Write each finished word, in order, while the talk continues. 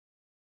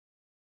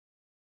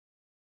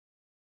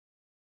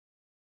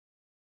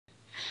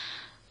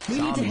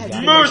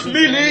Most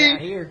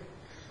melee!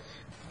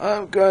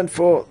 I'm going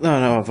for...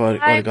 No, I've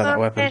already got that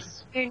weapon.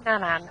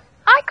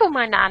 I call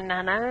my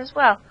nan-nana as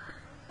well.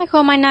 I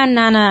call my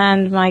nan-nana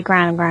and my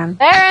gran-gran.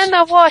 They're in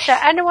the water.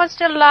 Anyone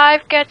still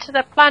alive, get to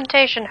the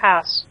plantation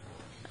house.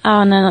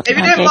 Oh, no, not the If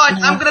you don't plantation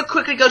mind, house. I'm gonna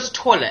quickly go to the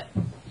toilet.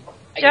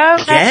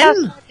 Don't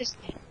Again?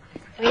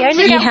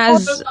 He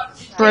has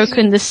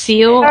broken the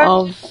seal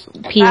of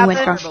peeing with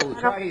from.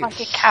 like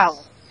a cow.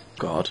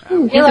 God.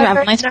 Ooh, these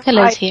have nice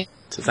pillows here.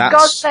 So For that's...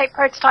 God's sake,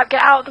 prototype,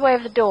 get out of the way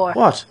of the door.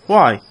 What?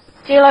 Why?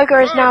 The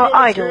Ogre is now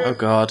idle. Oh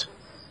God.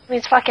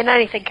 Means fucking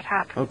anything could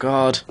happen. Oh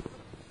God.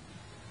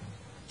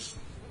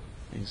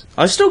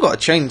 I still got a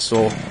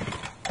chainsaw.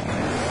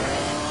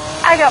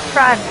 I got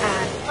frying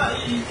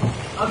pan.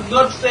 I'm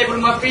not stable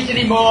on my feet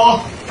anymore.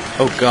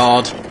 Oh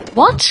God.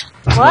 What?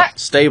 What?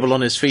 Stable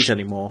on his feet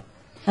anymore.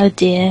 Oh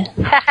dear.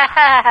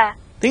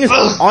 Thing is,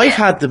 I've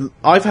had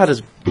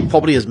as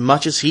probably as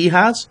much as he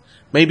has,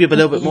 maybe a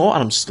little bit more,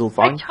 and I'm still I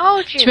fine.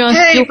 told To be you.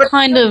 honest, you're but-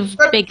 kind of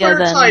but bigger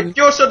prototype,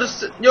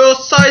 than... your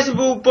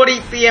sizable body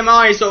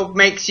BMI sort of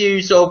makes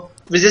you sort of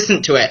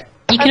resistant to it.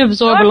 You can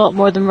absorb a lot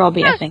more than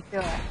Robbie, I think.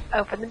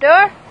 Open the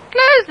door.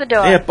 Close the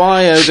door. Yeah,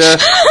 bye, Ogre.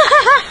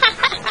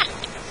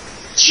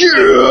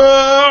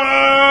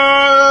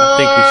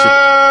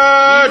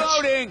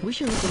 I think we should. We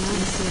should look around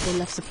and see if they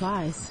left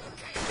supplies.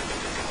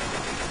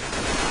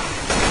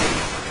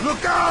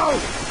 Look out!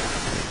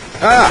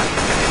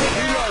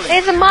 Ah!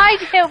 There's a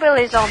mighty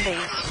hillbilly zombies.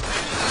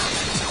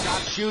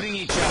 Stop shooting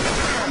each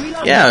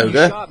other. Yeah,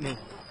 Ogre.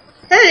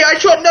 Hey, I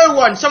shot no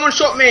one. Someone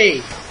shot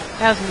me.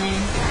 That was me.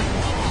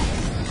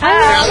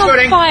 I'm Oh,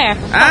 shooting. on fire.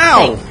 for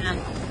Ow! fuck's sake,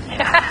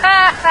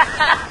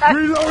 man.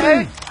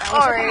 Reloading.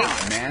 Sorry.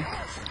 Man.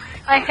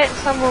 I hit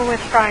someone with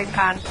frying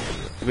pan.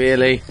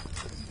 Really?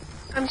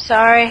 I'm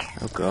sorry.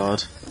 Oh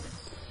God.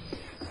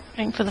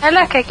 Waiting for the Hey,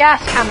 look, a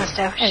gas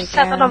canister. We should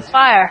set that on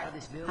fire.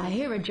 I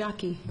hear a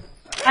jockey.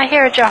 I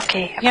hear a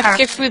jockey. You have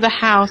to go through the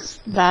house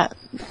that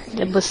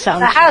was set on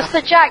The fire. house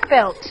that Jack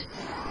built.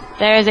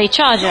 There is a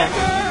charger.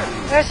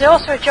 There's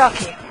also a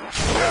jockey.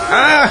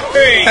 Ah!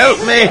 Help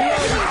me!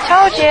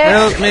 Told you.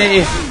 Help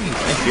me!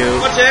 Thank you.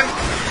 Watch him.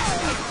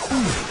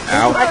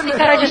 Ow. I think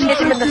I just hit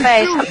him in the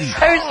face. I'm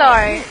so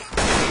sorry.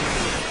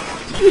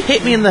 You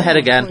hit me in the head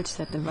again. Which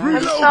set the I'm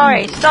virus.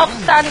 sorry. Stop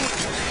standing.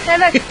 They're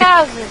like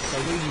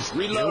cows.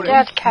 Reloading.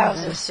 Dead Better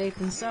cows. safe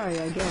than sorry,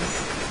 I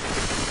guess.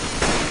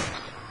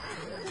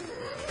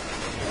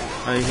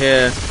 I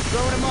hear.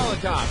 Throwing a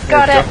Molotov.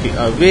 Got it. Jockey.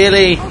 Oh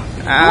really? Ow!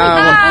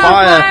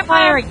 Ah, I'm fire!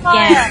 Fire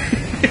again.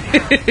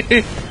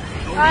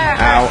 Fire.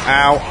 Ow!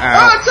 Ow! Oh,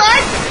 Ow! it's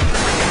like...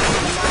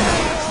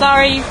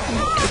 Sorry.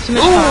 It's too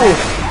much fire. Ooh!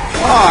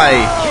 Why?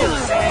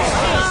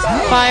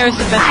 Fire is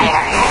the best way.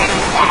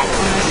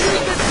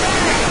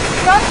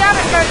 God damn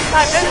it,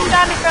 prototype. Don't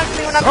stand in front of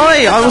me when I'm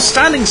Oi! I was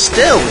standing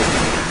still.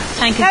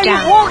 Tank No, is you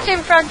down. walked in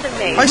front of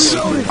me.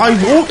 I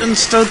walked and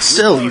stood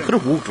still. You could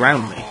have walked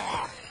round me.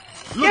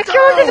 You're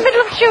killed in the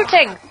middle of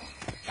shooting.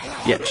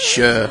 Yeah,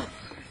 sure.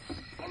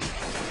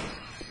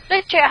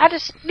 Literally, I had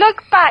to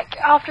look back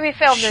after we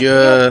filmed this.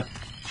 Sure.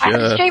 I had a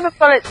Sure. stream of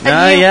bullets. No,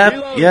 and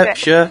you, yep,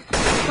 sure.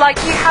 Like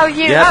you, how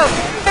you, Yep.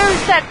 who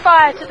set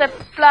fire to the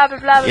blah blah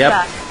blah blah Yep.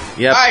 blah.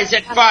 Yep. I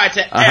set fire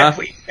to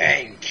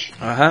everything.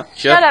 Uh-huh.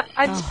 Sure. Shut up.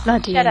 I'm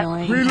Bloody shut up.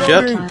 annoying.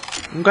 Sure.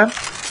 Okay.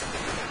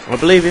 I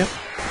believe you.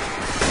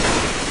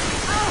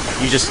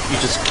 You just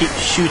keep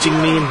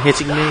shooting me and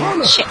hitting me.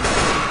 Shit.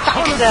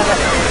 You deserve it.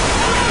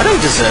 I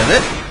don't deserve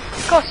it.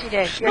 Of course you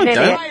do. You're an I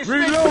idiot.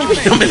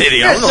 don't. I'm an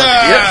idiot. I'm not an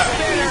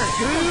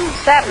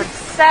idiot.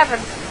 Seven.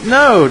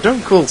 No,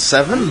 don't call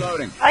 7.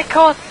 I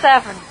call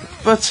 7.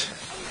 But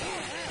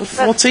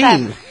 14.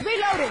 seven.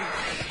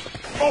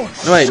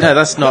 No, wait, no,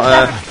 that's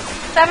not.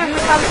 7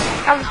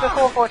 comes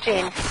before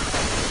 14.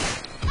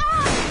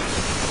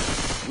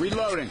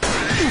 Reloading.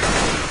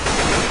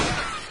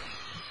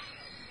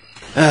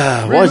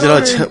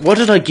 Why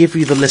did I give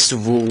you the list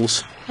of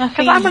rules?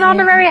 Because I'm an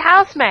honorary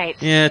housemate.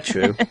 Yeah,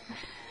 true.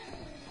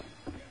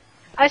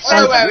 I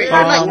spent Honorary. some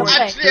time I'm on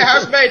actually a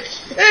housemate.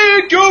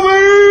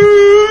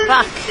 Incoming!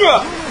 Fuck.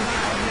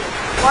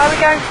 Why are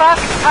we going fuck?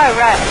 Oh,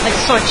 right. I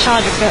just saw a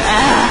charger go,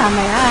 I'm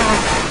like,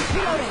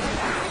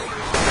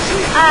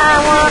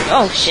 I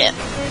Oh shit.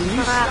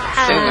 want So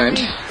hand.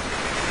 good.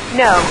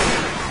 No.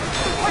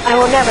 I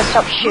will never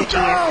stop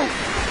shooting you.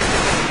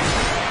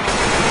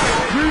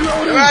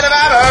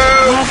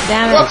 God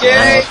damn it.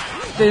 Okay.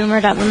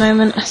 Boomered at the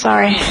moment.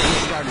 Sorry.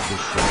 Started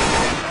this shit.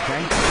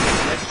 Okay?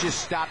 Let's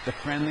just stop the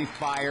friendly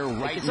fire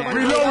right now.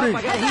 Reloading.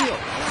 I gotta heal.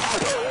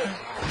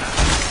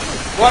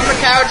 One of the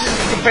couch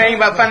is complaining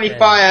about friendly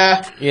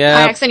fire. I Yeah.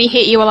 accidentally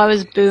hit you while I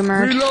was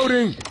boomered.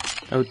 Reloading.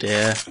 Oh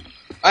dear.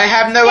 I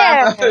have no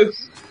Yeah. ammo. I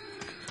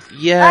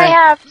Yeah.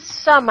 have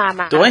some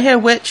ammo. Do I hear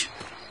witch?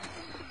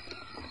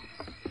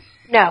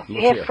 No, you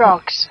hear here.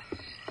 frogs.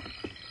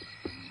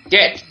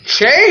 Get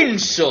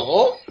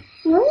chainsaw?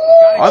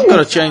 I've got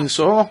a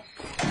chainsaw.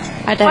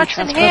 I don't What's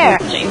trust in here?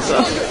 my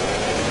chainsaw.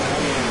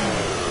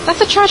 That's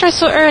the charger I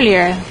saw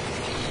earlier.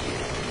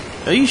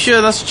 Are you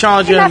sure that's a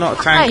charger, not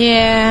a tank?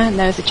 Yeah,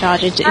 no, it's a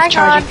charger. It's Hang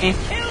charging on.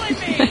 me.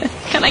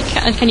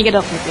 Can you get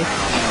off me, please?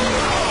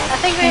 I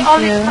think we all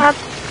had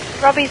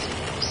Robbie's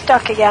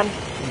stuck again.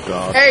 Oh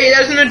god. Hey,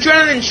 there's an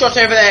adrenaline shot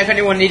over there if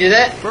anyone needed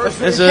it.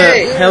 There's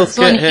a health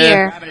One kit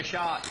here. Having a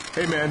shot.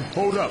 Hey man,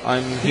 hold up.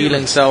 I'm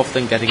healing self,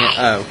 then getting it.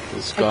 Oh,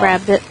 it's I gone.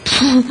 grabbed it.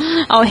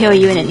 I'll heal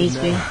you when it needs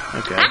me.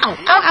 Okay. Oh,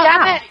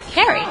 damn it!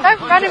 Carrie!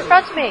 Don't run in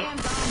front of me!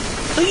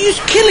 Are you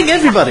killing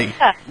everybody?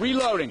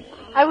 Reloading.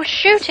 I was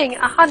shooting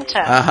a hunter.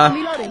 Uh-huh.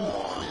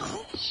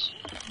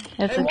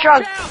 I'm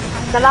drunk.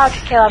 I'm allowed to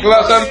kill him. You're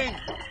welcome.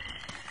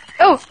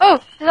 Oh,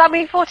 does that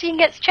mean 14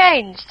 gets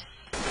changed?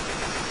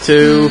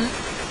 2.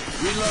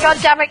 God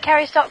damn it,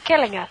 Kerry, stop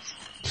killing us.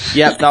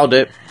 Yep, that'll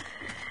do.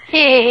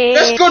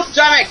 Let's go,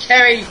 damn it,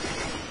 Kerry.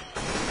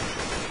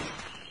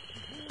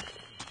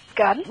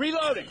 Gun?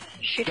 Reloading.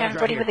 Shoot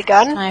everybody with a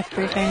gun? Knife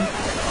proofing.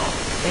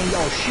 And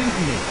y'all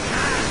shooting me.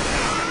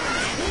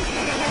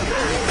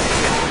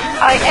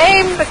 I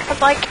aim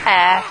because I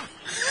care.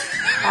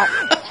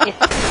 That's it.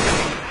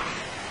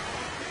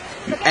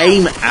 You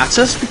aim at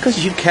us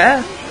because you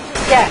care?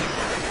 Yes.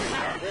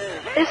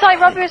 It's like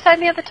Robbie was saying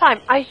the other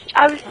time. I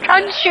was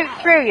trying to shoot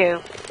through you.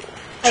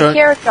 Like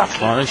you're a jockey.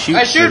 Trying to shoot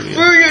I shoot through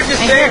through you to I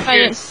hope save I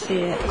you. didn't see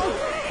it.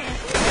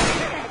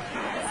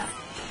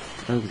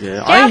 Oh dear.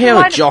 Down I hear the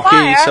line a of jockey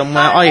fire,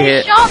 somewhere. and I they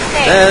hear. shot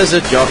me. There's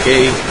a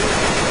jockey.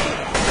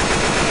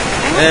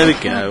 There we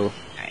go.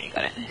 Alright, you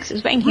got it. 'Cause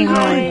it's making noise.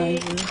 I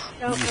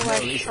don't know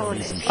where Sean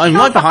is. I'm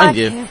right behind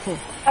you. Careful.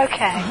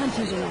 Okay.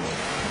 Hunters around.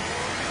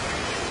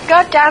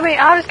 God damn it,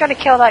 I was going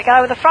to kill that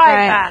guy with a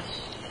frying Right. pan.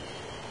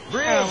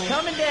 Bridge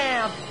coming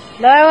down.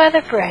 Lower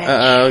the bridge.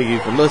 Uh-oh,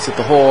 you've alerted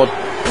the horde.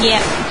 Yeah,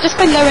 just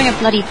by lowering a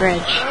bloody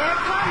bridge.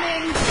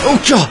 Oh,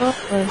 God!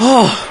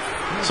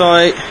 Oh,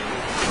 sorry.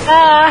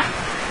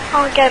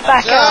 Can't get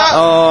back up.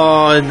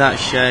 Oh, isn't that a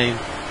shame?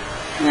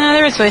 No,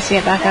 there is ways to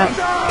get back up.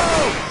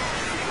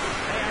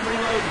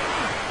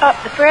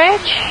 Up the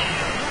bridge.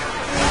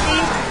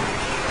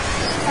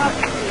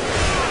 Stuck.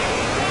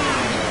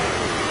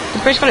 The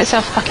bridge got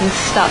itself fucking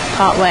stuck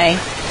part way.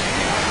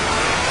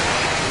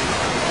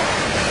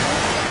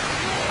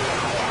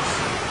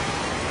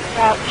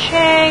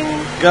 Crouching.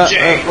 Go,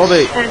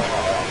 Robbie,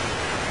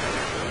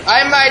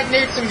 I might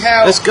need some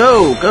help. let's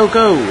go, go,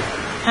 go.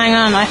 Hang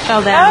on, I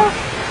fell down.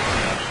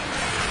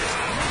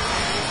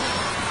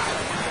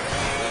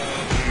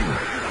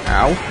 Oh,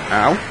 Ow,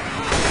 ow.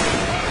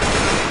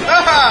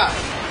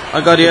 Haha!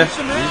 I got you. Got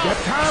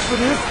time for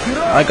this. Get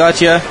up. I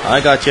got you.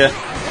 I got you.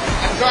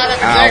 I'm trying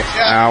to Ow, protect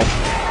you. ow.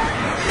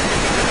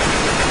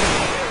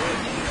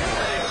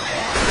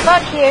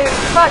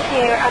 fuck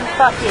you, and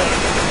fuck you.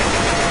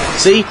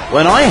 See,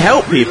 when I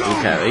help people,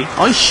 Kerry,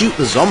 I shoot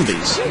the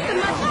zombies.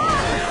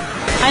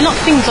 I knock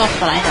things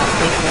off when I help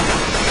people.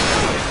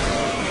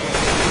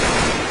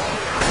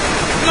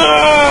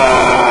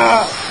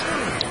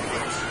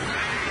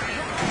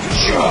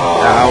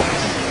 Ow.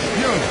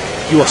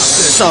 You are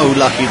so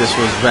lucky this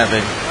was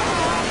revving.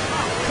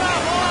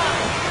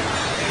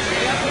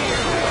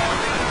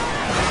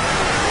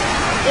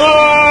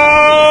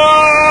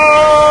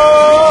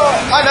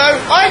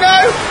 I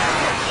know!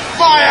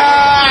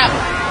 Fire!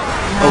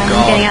 Oh I'm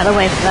getting god. out of the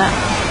way for that.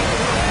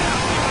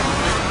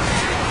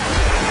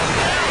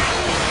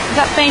 Is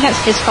that thing that's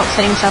his fox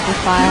setting himself on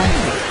fire?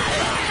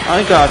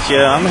 I got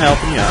you. I'm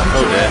helping you out.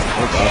 Oh dear.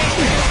 Oh god.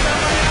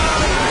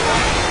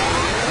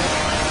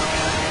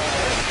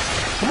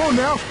 Come on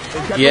now.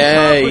 Ain't got Yay. no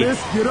time for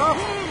this. Get up.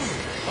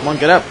 Come on,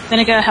 get up. I'm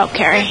gonna go help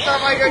Carrie. Every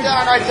time I go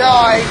down, I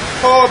die.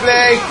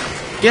 Horribly.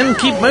 Again,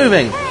 keep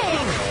moving.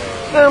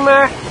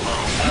 Boomer.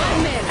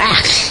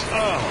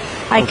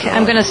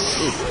 I'm gonna.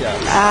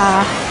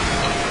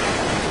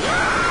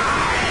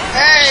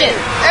 Hey! Shit.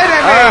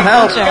 Enemy!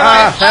 Help. Gotcha.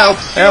 Help.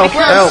 Help. I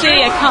can't Help. see,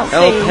 I can't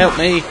Help, see. help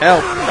me,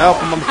 help, help,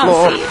 I'm on the Can't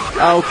floor. see.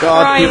 Oh god,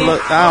 Where are people you?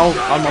 are, ow,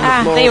 I'm on the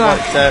floor. there you are.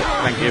 Right there.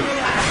 Thank you.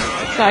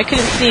 So I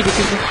couldn't see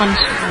because of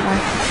Hunter.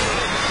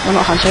 Well,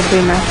 not Hunter,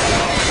 Boomer.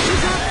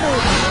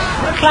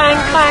 Clang,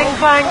 clang,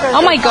 clang.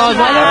 Oh my god,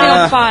 why is everything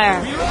on fire?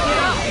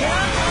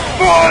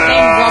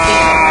 Damn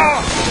Robbie.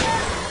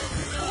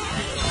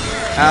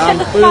 Set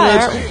the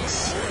fire.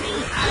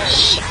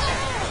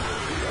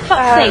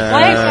 Fuck's sake,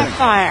 why is there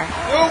fire?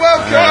 You're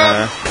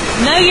welcome!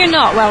 No, you're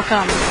not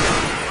welcome.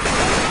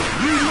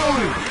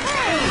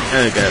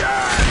 There we go.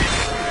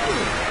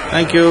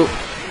 Thank you.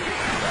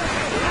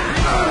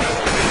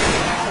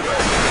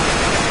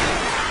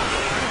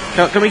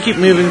 Can we keep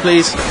moving,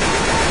 please?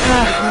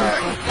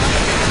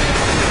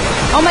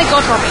 Oh my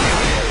god, Robbie.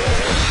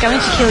 Going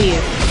to kill you.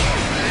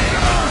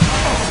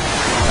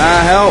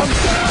 Help.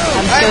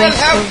 I'm I going will to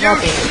help kill you,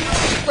 Robbie.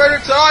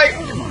 prototype!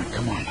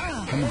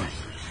 Come on.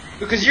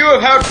 Because you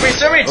have helped me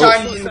so many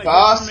times in the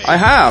past. I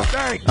have.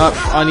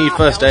 I need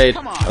first aid,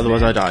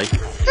 otherwise I die.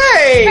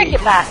 Hey! Bring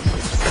it back.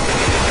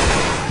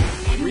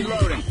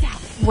 Reloading.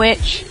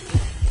 Which?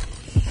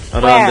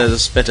 Hold Where? on, there's a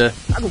spitter.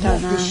 Don't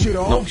know. Shit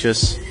off.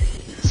 Noxious.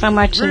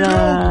 Somewhere to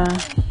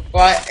the...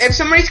 Right, if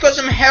somebody's got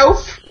some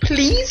health,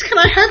 please, can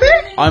I have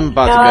it? I'm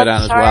about to No, go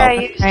down as sorry, well. I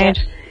used it.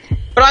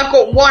 But But I've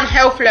got 1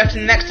 health left,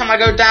 and the next time I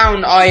go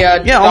down, I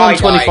Yeah, I'm on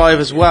 25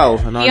 as well.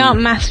 And You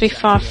aren't massively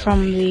far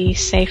from the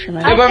safe room.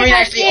 No, but I'm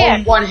actually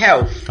on 1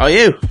 health. Are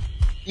you?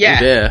 Yeah. Oh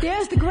dear.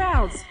 There's the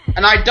grounds.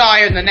 And I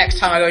die the next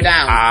time I go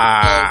down.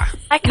 Ah.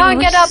 I can't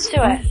get up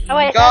to it. Oh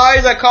wait.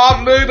 Guys, I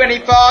can't move any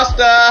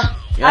faster.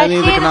 Yeah, I see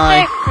neither can the I.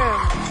 safe room.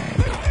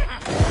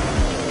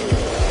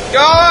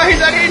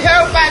 Guys, I need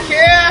help back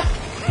here.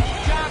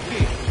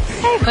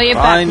 Oh, you're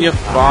Fine, back. you're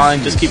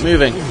fine. Just keep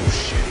moving.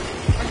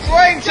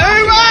 I'm trying to.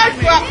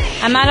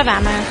 I'm out of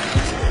ammo.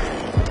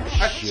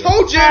 I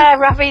told you.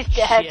 Ruffy's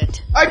dead.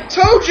 I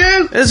told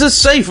you. There's a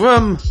safe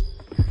room.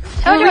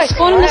 Told you I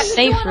Spawn in the did.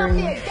 safe room.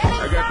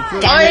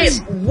 I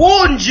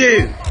warned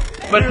you.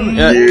 But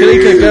Yeah,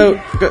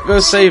 Kellica, go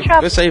save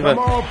her. Come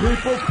on,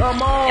 people,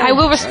 come on. I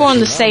will respawn in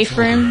the safe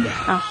room.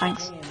 Oh,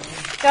 thanks.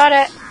 Got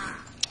it.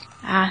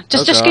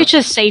 Just Okay. go to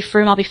the safe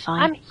room. I'll be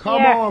fine. I'm here.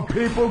 Come on,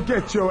 people,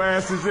 get your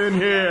asses in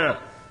here.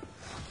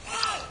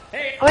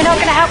 Are we not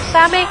gonna help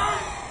Sammy?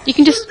 You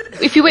can just,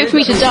 if you wait for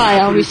me to die,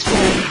 I'll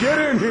respawn. Get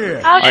in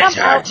here. I'll jump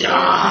out.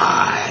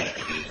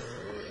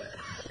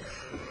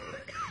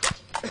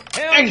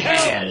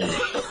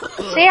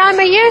 See, I'm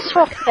a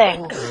useful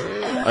thing.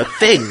 A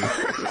thing?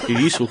 You're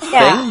a useful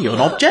Yeah. thing? You're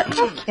an object?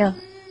 Yeah.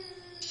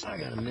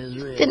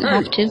 Didn't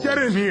have to. Get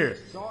in here.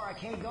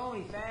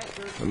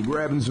 I'm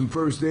grabbing some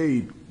first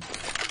aid.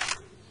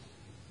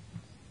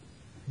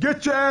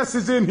 Get your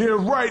asses in here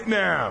right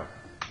now.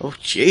 Oh,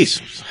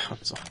 jeez.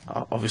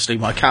 Obviously,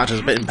 my character's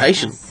a bit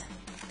impatient.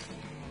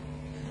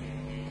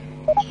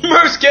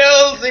 most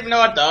kills, even though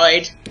I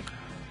died.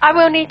 I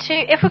will need to,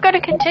 if we're going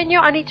to continue,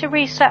 I need to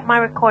reset my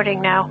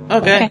recording now.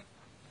 Okay.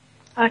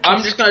 Okay.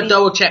 I'm just gonna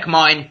double check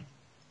mine.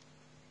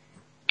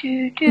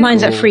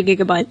 Mine's at 3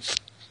 gigabytes.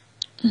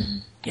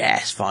 Yeah,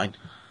 it's fine.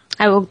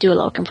 I will do a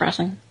lot of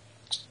compressing.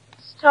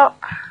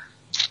 Stop.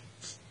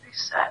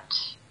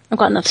 Reset. I've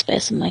got enough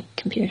space on my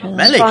computer.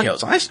 Melee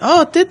kills.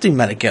 I did do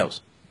melee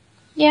kills.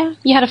 Yeah,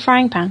 you had a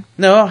frying pan.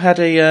 No, I had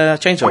a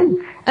chainsaw.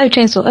 Oh,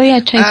 chainsaw. Oh, yeah,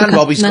 chainsaw. And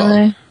Bobby's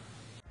melee.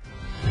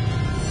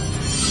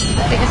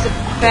 I think it's the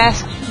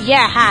best.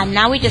 Yeah,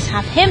 now we just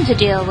have him to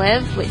deal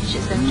with, which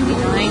is going to be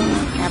annoying.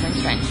 Gathering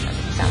strength. That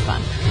doesn't sound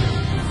fun.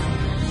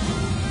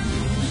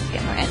 Let's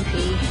get more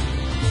NP.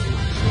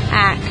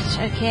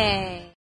 Act. Okay.